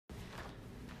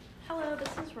Hello,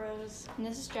 this is Rose. And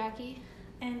this is Jackie.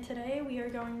 And today we are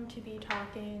going to be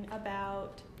talking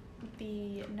about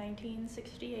the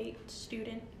 1968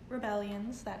 student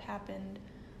rebellions that happened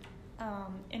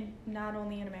in not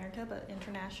only in America but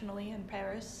internationally in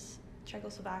Paris,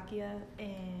 Czechoslovakia,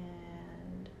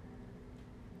 and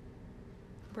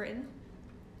Britain.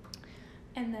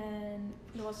 And then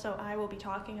also I will be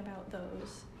talking about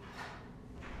those.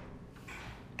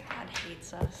 God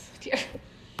hates us.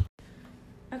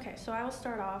 Okay, so I will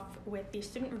start off with the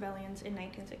student rebellions in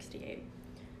 1968.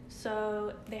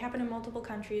 So they happened in multiple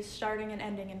countries, starting and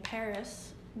ending in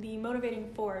Paris. The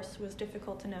motivating force was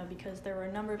difficult to know because there were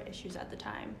a number of issues at the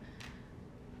time.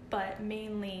 But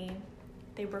mainly,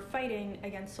 they were fighting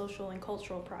against social and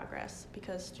cultural progress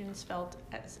because students felt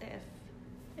as if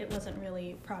it wasn't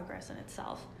really progress in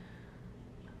itself.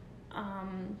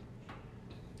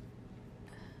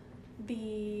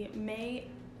 The May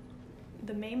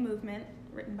movement,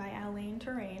 written by Alain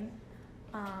Touraine,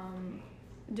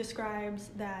 describes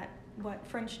that what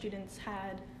French students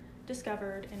had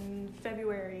discovered in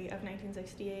February of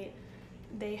 1968,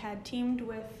 they had teamed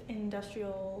with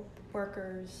industrial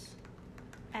workers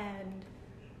and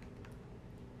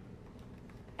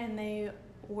they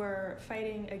were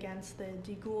fighting against the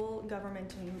de Gaulle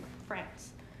government in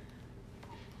France.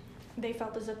 They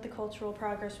felt as if the cultural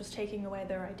progress was taking away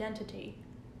their identity.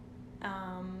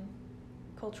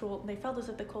 They felt as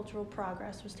if the cultural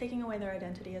progress was taking away their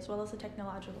identity, as well as the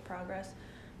technological progress,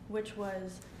 which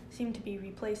seemed to be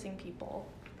replacing people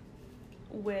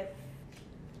with.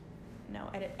 No,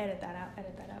 edit that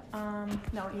out.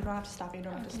 No, you don't have to stop. You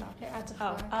don't have to stop. It adds a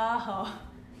floor. Oh.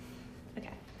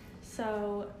 Okay.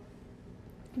 So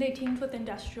they teamed with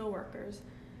industrial workers.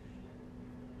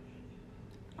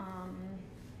 Okay,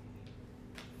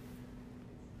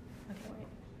 wait.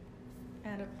 I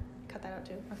had to cut that out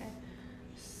too. Okay.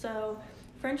 So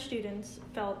French students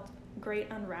felt great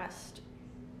unrest.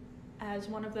 As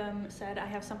one of them said, I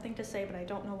have something to say, but I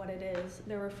don't know what it is.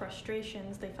 There were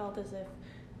frustrations. They felt as if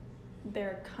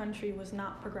their country was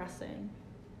not progressing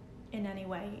in any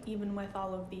way, even with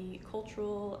all of the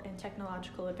cultural and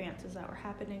technological advances that were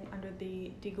happening under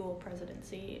the de Gaulle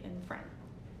presidency in France.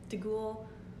 De Gaulle,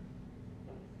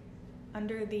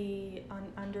 under de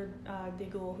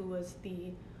Gaulle, who was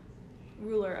the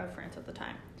ruler of France at the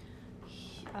time.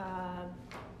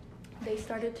 They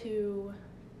started to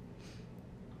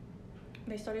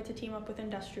team up with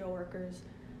industrial workers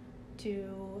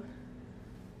to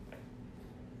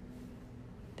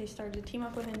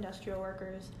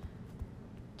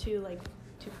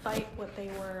fight what they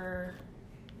were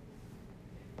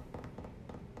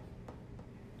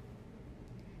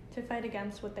to fight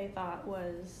against what they thought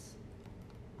was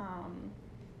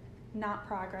not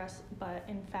progress, but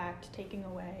in fact taking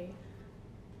away.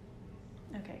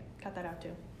 Okay, cut that out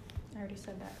too. I already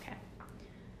said that. Okay.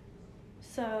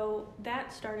 So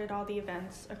that started all the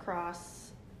events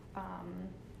across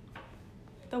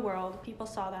the world. People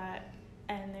saw that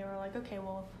and they were like, okay,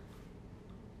 well,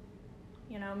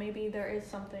 maybe there is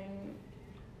something.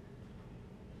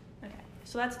 Okay,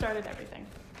 so that started everything.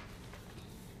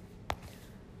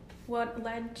 What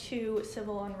led to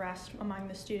civil unrest among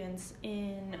the students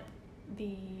in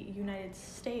the United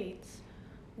States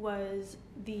was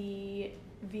the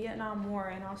Vietnam War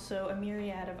and also a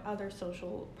myriad of other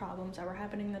social problems that were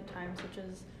happening at the time, such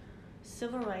as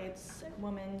civil rights,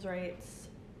 women's rights,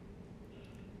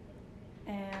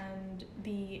 and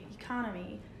the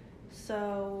economy.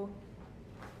 So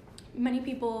many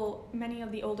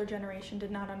of the older generation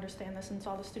did not understand this and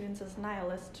saw the students as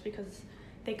nihilists because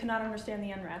they could not understand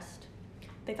the unrest.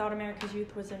 They thought America's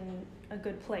youth was in a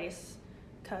good place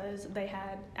because they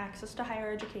had access to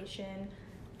higher education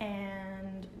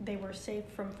and they were safe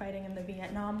from fighting in the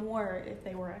Vietnam War if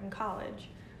they were in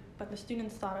college. But the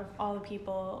students thought of all the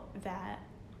people that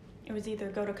it was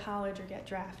either go to college or get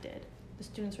drafted. The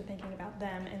students were thinking about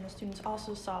them, and the students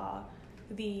also saw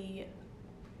the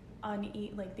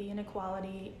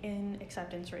inequality in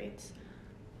acceptance rates,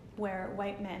 where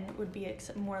white men would be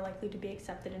more likely to be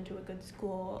accepted into a good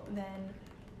school than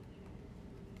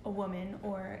a woman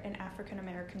or an African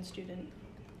American student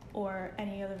or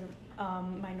any other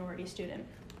minority student.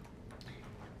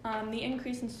 The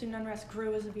increase in student unrest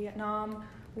grew as the Vietnam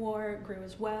War grew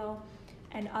as well,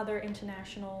 and other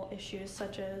international issues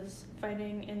such as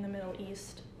fighting in the Middle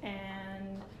East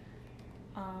and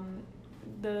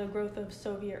the growth of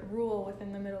Soviet rule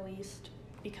within the Middle East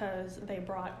because they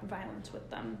brought violence with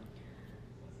them.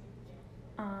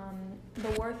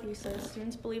 The war thesis,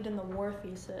 students believed in the war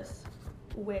thesis,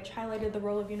 which highlighted the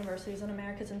role of universities and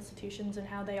America's institutions and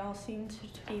how they all seemed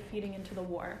to be feeding into the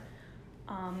war.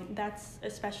 That's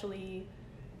especially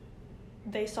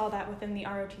they saw that within the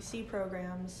ROTC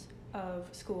programs of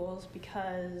schools,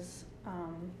 because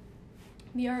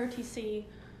the ROTC,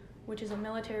 which is a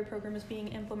military program, is being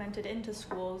implemented into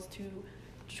schools to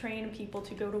train people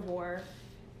to go to war.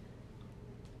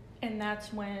 And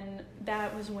that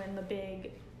was when the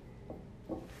big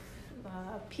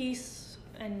peace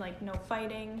and like no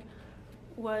fighting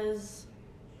was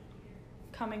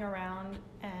coming around,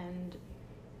 and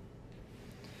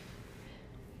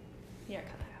cut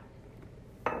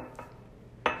that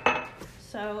out.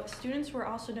 So students were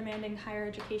also demanding higher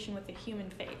education with a human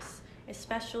face,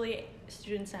 especially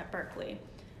students at Berkeley.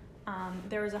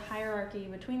 There was a hierarchy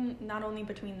not only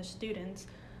between the students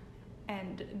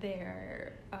and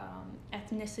their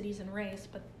ethnicities and race,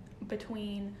 but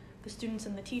between the students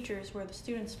and the teachers, where the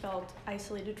students felt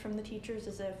isolated from the teachers,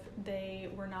 as if they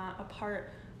were not a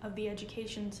part of the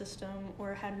education system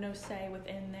or had no say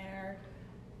within their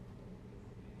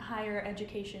higher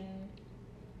education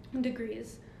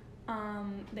degrees.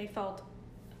 They felt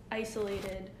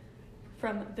isolated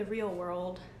from the real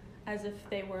world, as if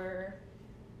they were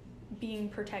being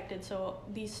protected. So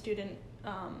these student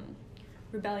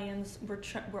rebellions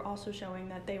were also showing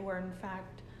that they were in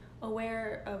fact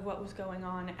aware of what was going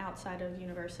on outside of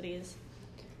universities.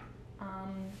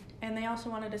 And they also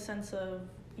wanted a sense of,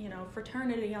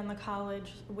 fraternity on the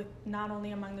college, with not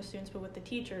only among the students but with the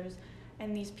teachers,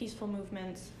 and these peaceful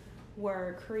movements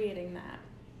were creating that.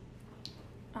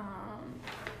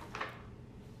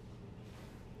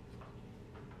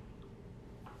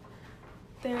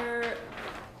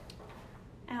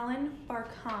 Alan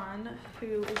Barkan,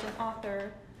 who is an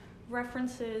author,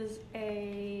 references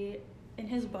in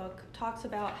his book, talks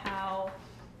about how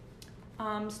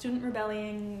student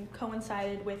rebellion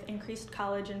coincided with increased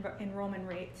college enrollment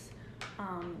rates.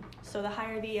 So the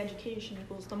higher the education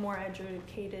equals, the more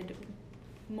educated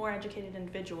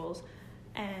individuals,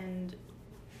 and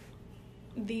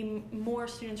the more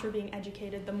students were being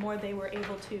educated, the more they were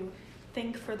able to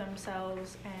think for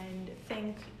themselves and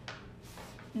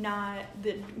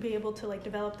be able to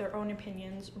develop their own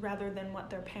opinions rather than what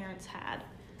their parents had,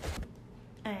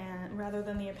 and rather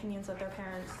than the opinions that their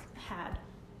parents had.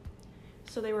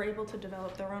 So they were able to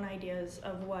develop their own ideas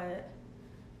of what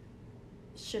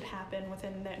should happen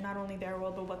within not only their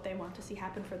world, but what they want to see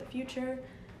happen for the future.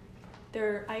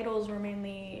 Their idols were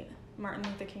mainly Martin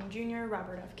Luther King Jr.,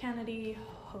 Robert F. Kennedy,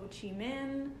 Ho Chi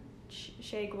Minh,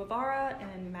 Che Guevara,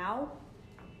 and Mao.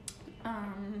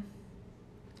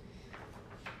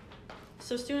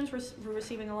 So students were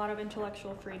receiving a lot of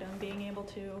intellectual freedom, being able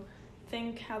to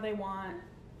think how they want,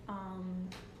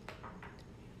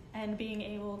 and being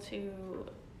able to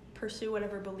pursue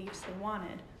whatever beliefs they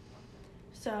wanted.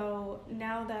 So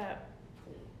now that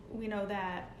we know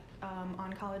that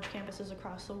on college campuses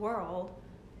across the world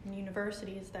and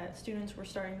universities, that students were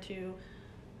starting to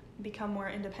become more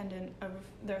independent of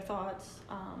their thoughts,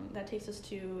 that takes us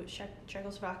to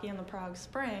Czechoslovakia and the Prague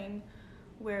Spring,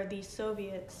 where the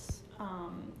Soviets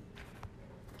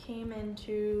came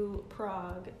into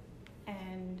Prague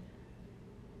and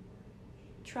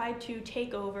tried to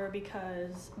take over,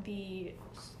 because the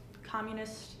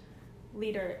communist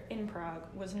leader in Prague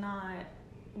was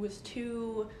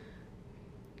too,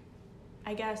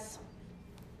 I guess,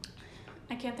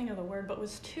 I can't think of the word, but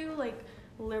was too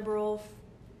liberal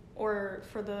or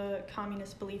for the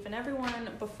communist belief. And everyone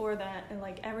before that, and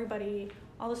everybody,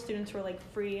 all the students were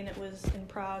free, and it was in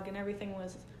Prague, and everything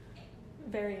was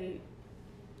very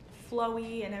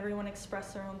flowy, and everyone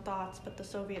expressed their own thoughts. But the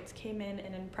Soviets came in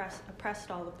and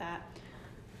oppressed all of that,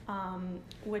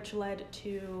 which led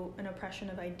to an oppression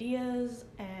of ideas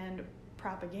and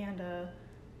propaganda.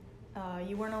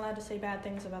 You weren't allowed to say bad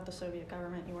things about the Soviet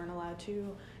government. You weren't allowed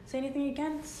to say anything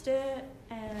against it.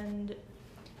 And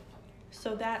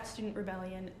so that student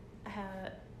rebellion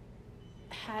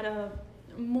had a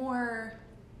more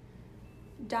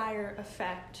dire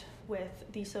effect with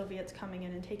the Soviets coming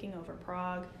in and taking over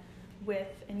Prague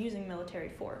and using military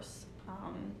force.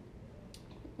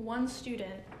 One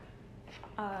student,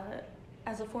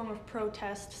 as a form of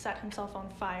protest, set himself on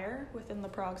fire within the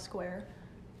Prague Square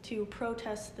to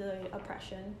protest the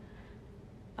oppression,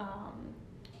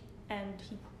 and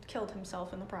he killed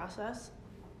himself in the process.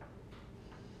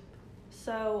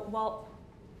 So while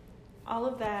all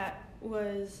of that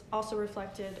was also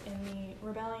reflected in the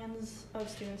rebellions of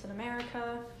students in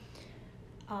America,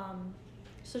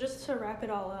 so just to wrap it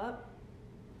all up,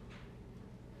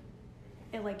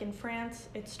 in France,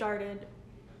 it started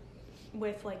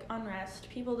with unrest.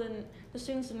 The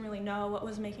students didn't really know what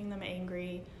was making them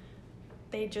angry.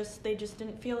 They just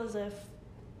didn't feel as if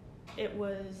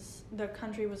the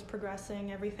country was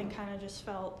progressing. Everything kind of just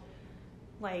felt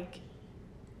like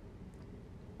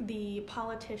the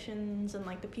politicians and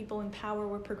like the people in power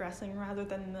were progressing rather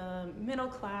than the middle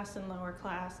class and lower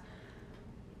class.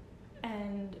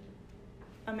 And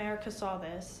America saw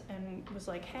this and was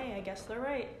like, hey, I guess they're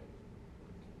right.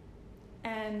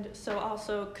 And so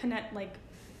also connect like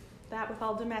that with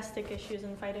all domestic issues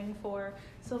and fighting for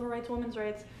civil rights, women's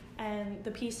rights, and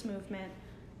the peace movement,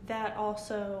 that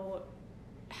also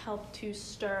helped to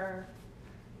stir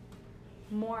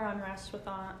more unrest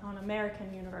on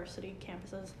American university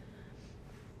campuses,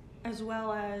 as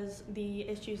well as the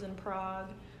issues in Prague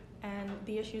and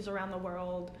the issues around the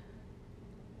world.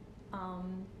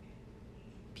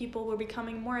 People were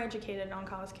becoming more educated on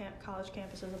college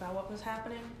campuses about what was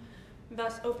happening,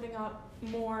 thus opening up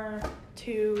more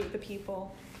to the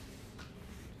people.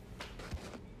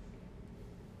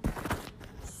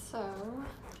 So,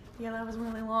 yeah, that was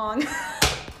really long.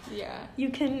 yeah. You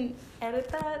can edit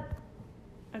that?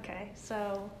 Okay,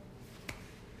 so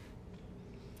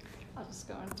I'll just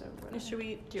go into what should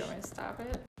we... Do you want me to stop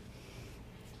it?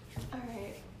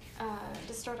 Alright,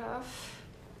 to start off,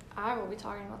 I will be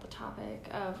talking about the topic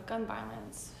of gun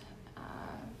violence,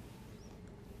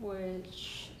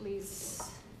 which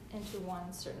leads into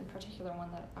one certain particular one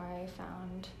that I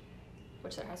found,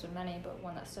 which there has been many, but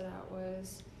one that stood out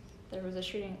was there was a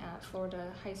shooting at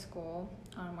Florida High School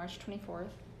on March 24th,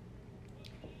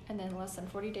 and then less than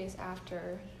 40 days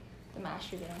after the mass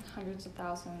shooting, hundreds of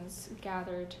thousands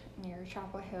gathered near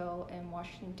Chapel Hill in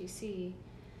Washington, D.C.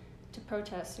 to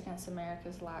protest against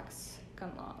America's lax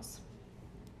gun laws.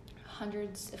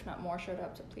 Hundreds, if not more, showed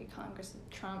up to plead Congress with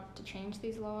Trump to change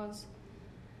these laws.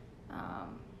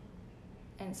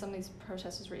 And some of these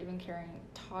protesters were even carrying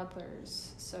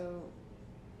toddlers, so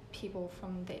people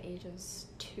from the ages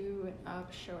 2 and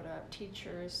up showed up,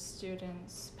 teachers,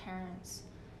 students, parents,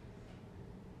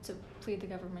 to plead the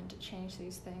government to change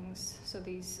these things so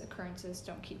these occurrences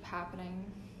don't keep happening.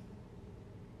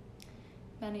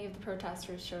 Many of the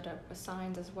protesters showed up with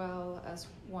signs, as well as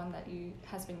one that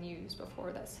has been used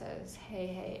before that says,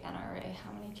 hey, NRA,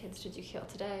 how many kids did you kill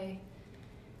today?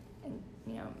 And,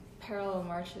 parallel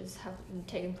marches have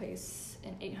taken place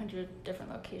in 800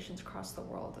 different locations across the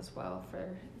world as well for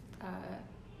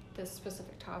this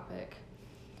specific topic.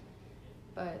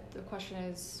 But the question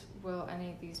is, will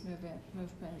any of these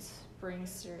movements bring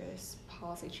serious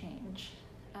policy change?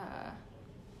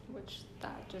 Which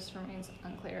that just remains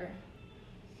unclear.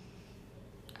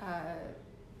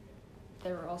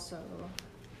 There were also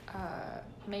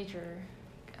major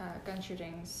gun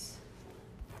shootings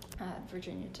at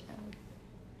Virginia Tech.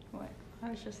 What? I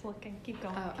was just looking. Keep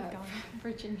going.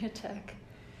 Virginia Tech,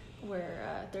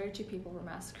 where 32 people were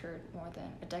massacred more than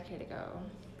a decade ago.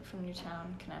 From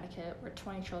Newtown, Connecticut, where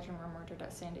 20 children were murdered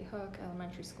at Sandy Hook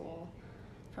Elementary School.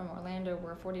 From Orlando,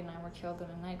 where 49 were killed in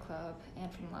a nightclub.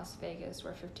 And from Las Vegas,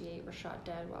 where 58 were shot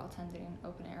dead while attending an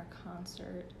open-air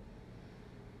concert.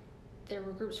 There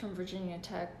were groups from Virginia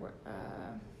Tech where,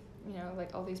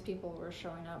 like all these people were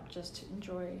showing up just to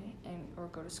enjoy or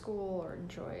go to school or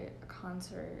enjoy a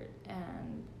concert,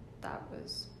 and that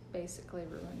was basically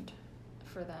ruined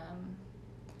for them.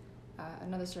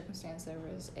 Another circumstance, there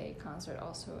was a concert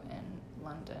also in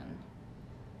London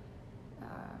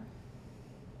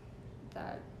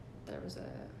that there was a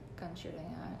gun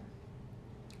shooting at.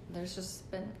 There's just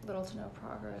been little to no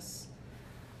progress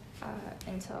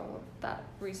until that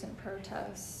recent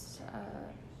protest.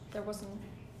 There wasn't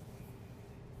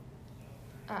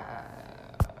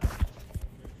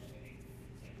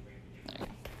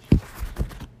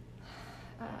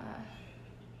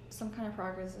some kind of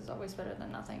progress is always better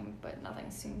than nothing, but nothing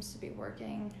seems to be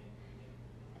working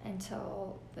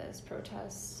until this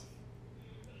protest,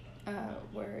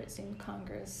 where it seemed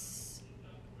Congress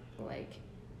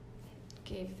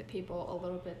gave the people a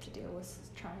little bit to deal with,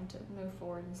 trying to move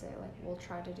forward and say we'll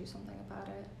try to do something about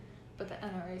it. But the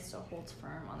NRA still holds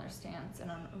firm on their stance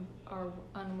and are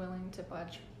unwilling to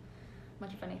budge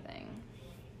much of anything.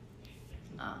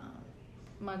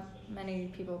 Many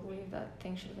people believe that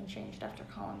things should have been changed after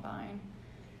Columbine,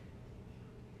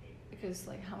 because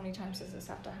how many times does this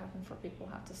have to happen for people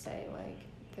have to say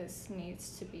this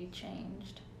needs to be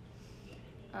changed?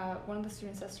 One of the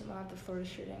students that survived the Florida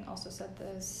shooting also said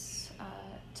this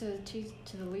to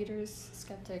the leaders,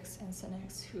 skeptics, and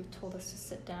cynics who told us to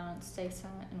sit down, stay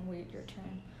silent, and wait your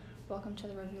turn. Welcome to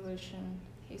the revolution,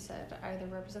 he said. Either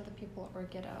represent the people or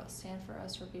get out. Stand for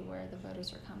us or beware, the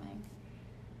voters are coming.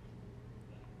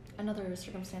 Another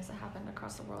circumstance that happened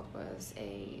across the world was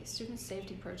a student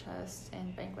safety protest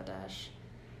in Bangladesh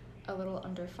a little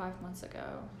under 5 months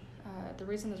ago. The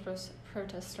reason this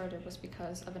protest started was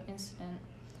because of an incident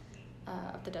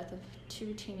of the death of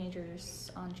 2 teenagers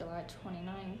on July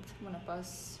 29th when a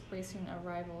bus racing a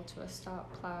rival to a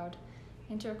stop plowed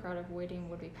into a crowd of waiting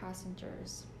would-be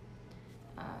passengers.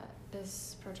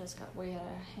 This protest got way out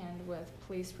of hand with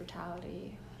police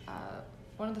brutality.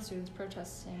 One of the students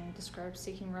protesting described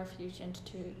seeking refuge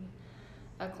into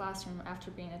a classroom after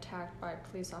being attacked by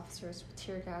police officers with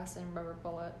tear gas and rubber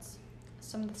bullets.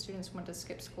 Some of the students wanted to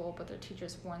skip school, but their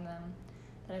teachers warned them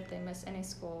that if they missed any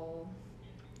school,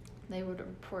 they would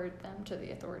report them to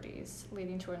the authorities,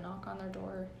 leading to a knock on their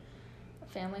door, a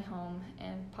family home,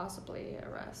 and possibly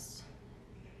arrest.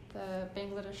 The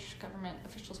Bangladesh government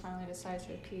officials finally decided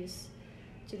to appease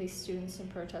to these students and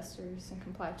protesters and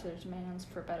comply to their demands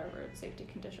for better road safety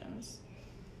conditions.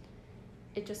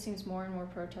 It just seems more and more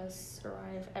protests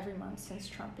arrive every month since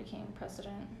Trump became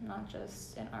president, not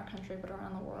just in our country but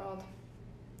around the world.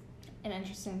 An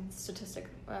interesting statistic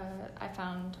I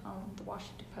found on the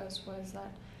Washington Post was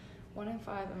that 1 in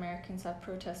 5 Americans have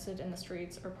protested in the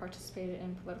streets or participated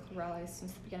in political rallies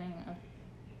since the beginning of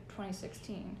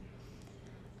 2016.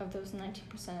 Of those,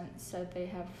 19% said they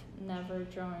have never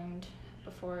joined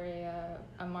before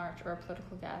a march or a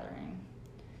political gathering.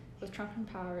 With Trump in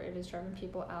power, it is driving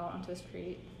people out onto the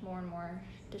street more and more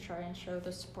to try and show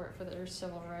their support for their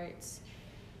civil rights.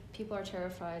 People are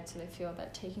terrified, so they feel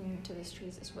that taking to the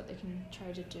streets is what they can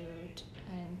try to do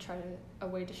and a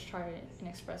way to try and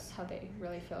express how they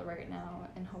really feel right now,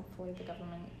 and hopefully the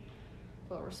government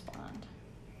will respond.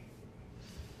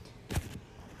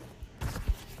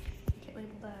 Label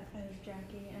that as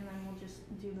Jackie, and then we'll just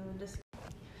do the discussion.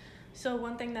 So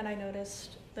one thing that I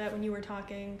noticed that when you were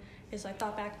talking is I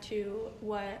thought back to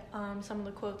what some of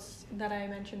the quotes that I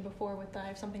mentioned before with I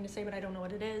have something to say but I don't know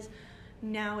what it is.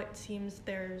 Now it seems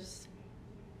there's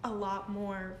a lot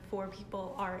more for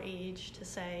people our age to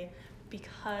say,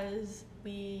 because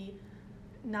we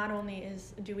not only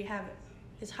is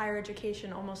higher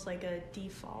education almost like a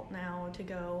default now to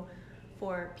go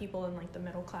for people in like the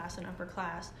middle class and upper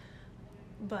class,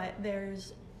 but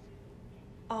there's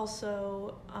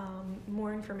also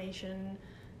more information.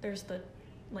 There's the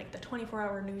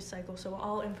 24-hour news cycle, so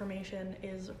all information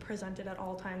is presented at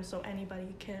all times, so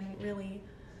anybody can really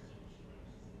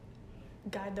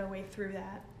guide their way through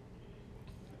that.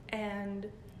 And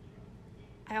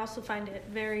I also find it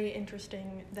very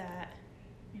interesting that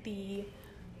the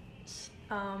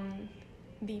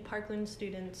Parkland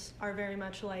students are very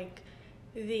much like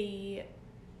the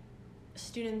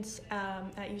students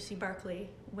at UC Berkeley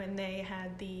when they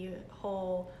had the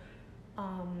whole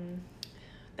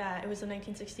that it was the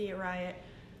 1968 riot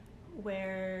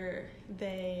where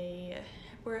they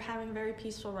were having a very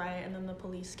peaceful riot and then the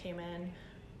police came in.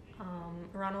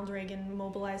 Ronald Reagan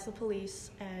mobilized the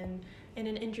police, and in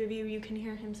an interview you can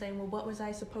hear him saying, well, what was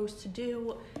I supposed to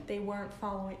do? They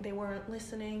weren't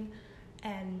listening,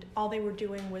 and all they were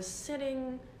doing was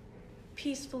sitting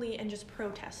peacefully and just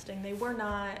protesting. They were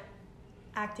not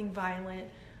acting violent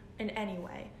in any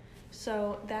way.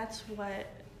 So that's what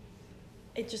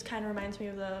it just kind of reminds me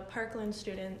of the Parkland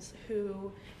students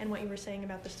who, and what you were saying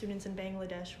about the students in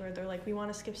Bangladesh, where they're like, we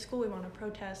want to skip school, we want to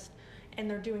protest, and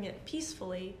they're doing it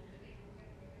peacefully,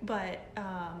 but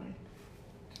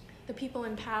the people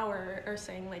in power are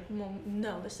saying like, well,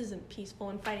 no, this isn't peaceful,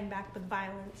 and fighting back with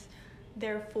violence.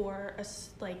 Therefore,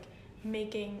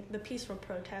 making the peaceful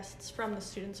protests from the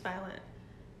students violent.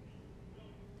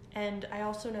 And I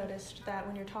also noticed that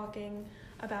when you're talking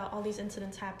about all these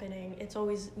incidents happening, it's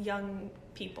always young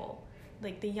people.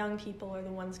 Like the young people are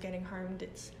the ones getting harmed.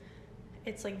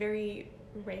 It's like very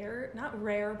rare, not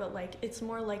rare, but like it's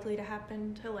more likely to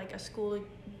happen to like a school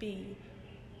be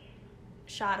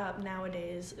shot up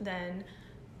nowadays than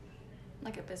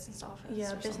like a business office.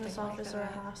 Yeah, or business office or a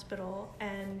hospital.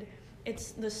 And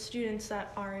it's the students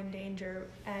that are in danger,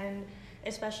 and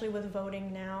especially with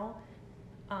voting now.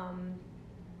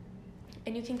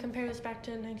 And you can compare this back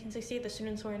to 1968, the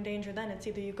students who were in danger then. It's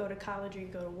either you go to college or you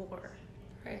go to war.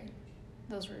 Right.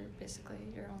 Those were basically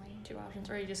your only two options,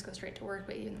 or you just go straight to work,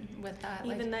 but even with that,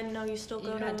 even then, no, you still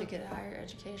go to... You had to get a higher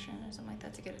education or something like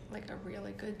that to get like a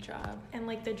really good job. And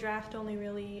like the draft only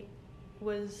really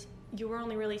was... You were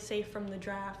only really safe from the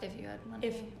draft if you had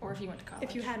money, or if you went to college.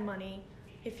 If you had money,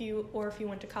 if you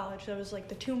went to college. That was like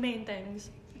the two main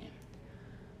things. Yeah.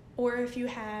 Or if you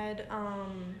had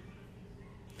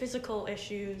physical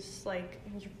issues, like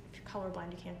if you're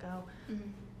colorblind, you can't go. Mm-hmm.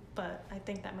 But I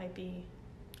think that might be...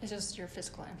 It's just your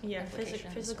physical implications. Yeah,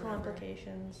 physical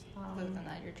implications. Other than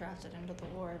that, you're drafted into the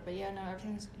war. But yeah, no,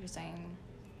 everything you're saying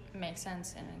makes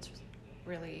sense, and it's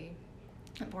really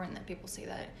important that people see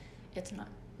that it's not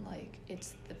like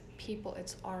it's the people,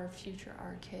 it's our future,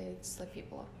 our kids, the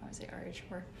people, I would say our age,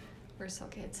 we're still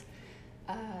kids,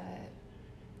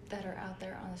 that are out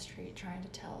there on the street trying to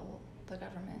tell the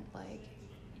government, like,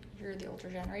 you're the older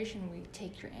generation, we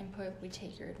take your input, we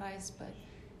take your advice, but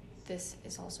this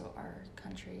is also our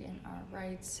country and our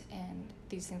rights, and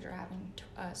these things are happening to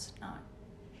us, not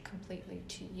completely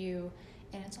to you.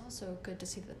 And it's also good to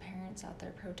see the parents out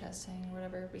there protesting or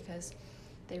whatever, because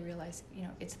they realize, you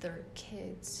know, it's their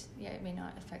kids. Yeah, it may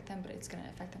not affect them, but it's going to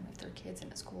affect them if their kids in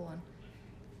a school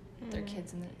and their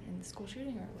kids in the school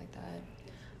shooting or like that.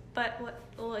 But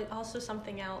also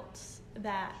something else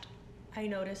that I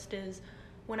noticed is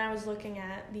when I was looking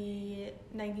at the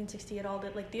 1968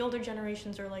 audit, like, the older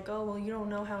generations are like, oh, well, you don't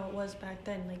know how it was back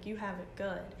then, like, you have it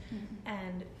good.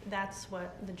 And that's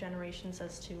what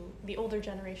the older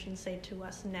generations say to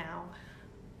us now.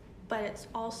 But it's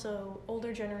also,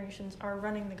 older generations are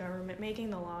running the government, making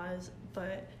the laws,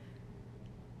 but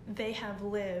they have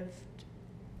lived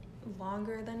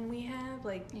longer than we have.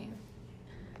 Like, Yeah.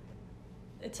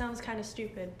 it sounds kind of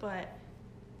stupid, but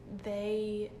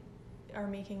they are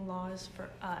making laws for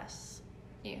us.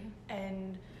 Yeah.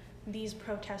 And these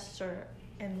protests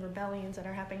and rebellions that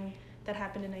happened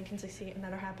in 1968 and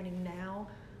that are happening now,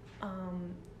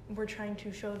 we're trying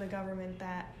to show the government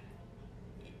that,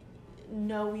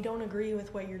 no, we don't agree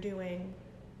with what you're doing,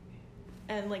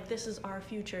 and, like, this is our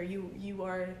future.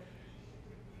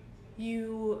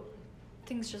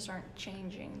 Things just aren't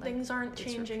changing. Like, things aren't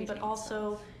changing, but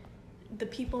also the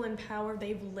people in power,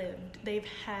 they've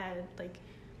had, like,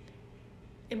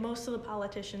 and most of the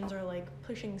politicians are, like,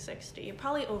 pushing 60,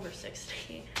 probably over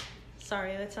 60.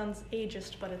 Sorry, that sounds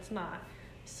ageist, but it's not.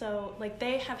 So, like,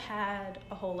 they have had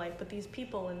a whole life, but these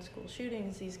people in school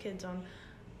shootings, these kids on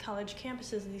college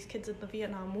campuses, these kids at the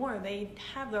Vietnam War, they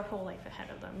have their whole life ahead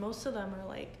of them. Most of them are,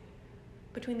 like,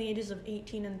 between the ages of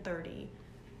 18 and 30,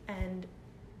 and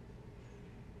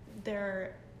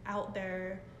they're out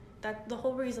there. That the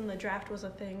whole reason the draft was a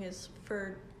thing is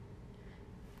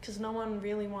because no one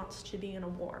really wants to be in a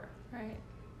war. Right.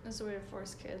 It's a way to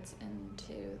force kids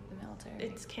into the military.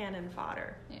 It's cannon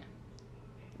fodder. Yeah.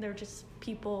 They're just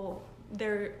people.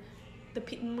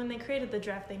 When they created the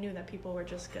draft, they knew that people were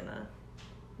just gonna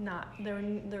not.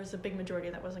 There was a big majority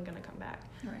that wasn't gonna come back.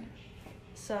 Right.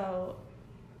 So.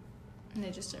 And they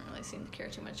just didn't really seem to care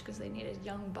too much because they needed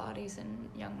young bodies and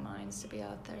young minds to be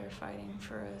out there fighting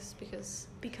for us because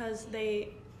the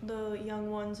young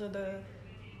ones are the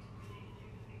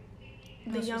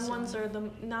young ones are the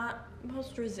not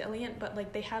most resilient, but,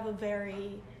 like, they have a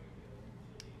very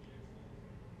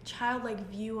childlike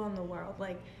view on the world.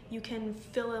 Like, you can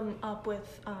fill them up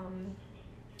with,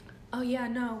 oh yeah,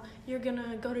 no, you're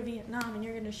gonna go to Vietnam and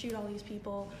you're gonna shoot all these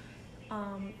people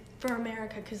for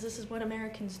America because this is what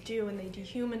Americans do, and they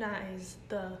dehumanize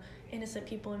the innocent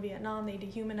people in Vietnam. They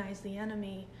dehumanize the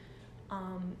enemy.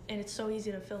 And it's so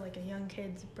easy to fill, like, a young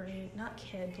kid's brain, not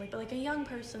kid, like, but, like, a young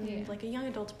person, Yeah. like a young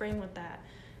adult's brain with that,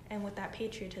 and with that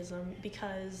patriotism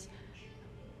because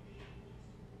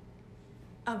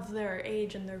of their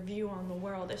age and their view on the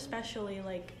world, especially,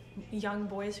 like, young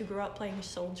boys who grew up playing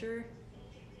soldier.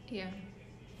 Yeah.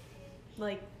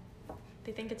 Like,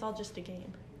 they think it's all just a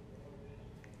game.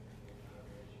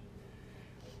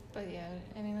 But yeah,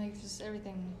 I mean, like, just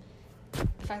everything.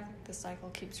 The fact that the cycle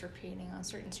keeps repeating on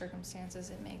certain circumstances,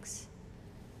 it makes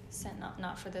sense.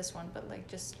 Not for this one, but, like,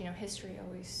 just, you know, history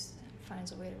always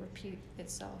finds a way to repeat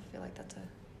itself. I feel like that's a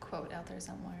quote out there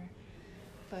somewhere.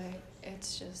 But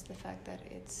it's just the fact that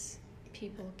it's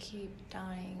people keep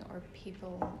dying or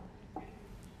people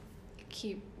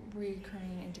keep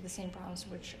recurring into the same problems,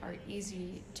 which are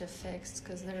easy to fix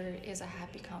because there is a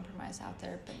happy compromise out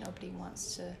there, but nobody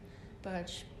wants to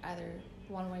budge. Either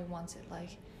one way wants it,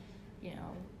 like, you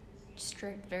know,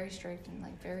 strict, very strict, and,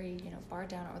 like, very, you know, barred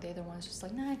down, or the other one's just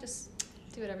like, nah, just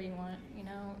do whatever you want, you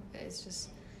know? It's just,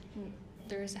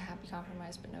 there is a happy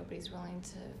compromise, but nobody's willing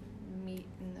to meet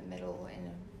in the middle,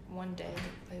 and one day,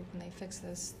 like, when they fix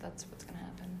this, that's what's gonna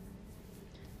happen.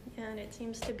 Yeah, and it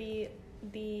seems to be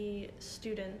the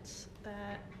students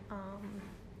that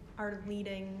are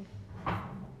leading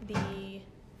the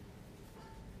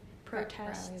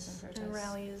protests and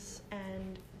rallies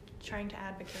and trying to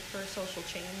advocate for social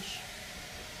change.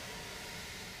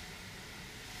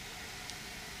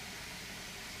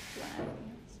 Do you want to add anything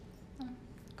else? Oh,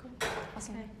 cool.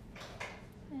 Awesome. Okay.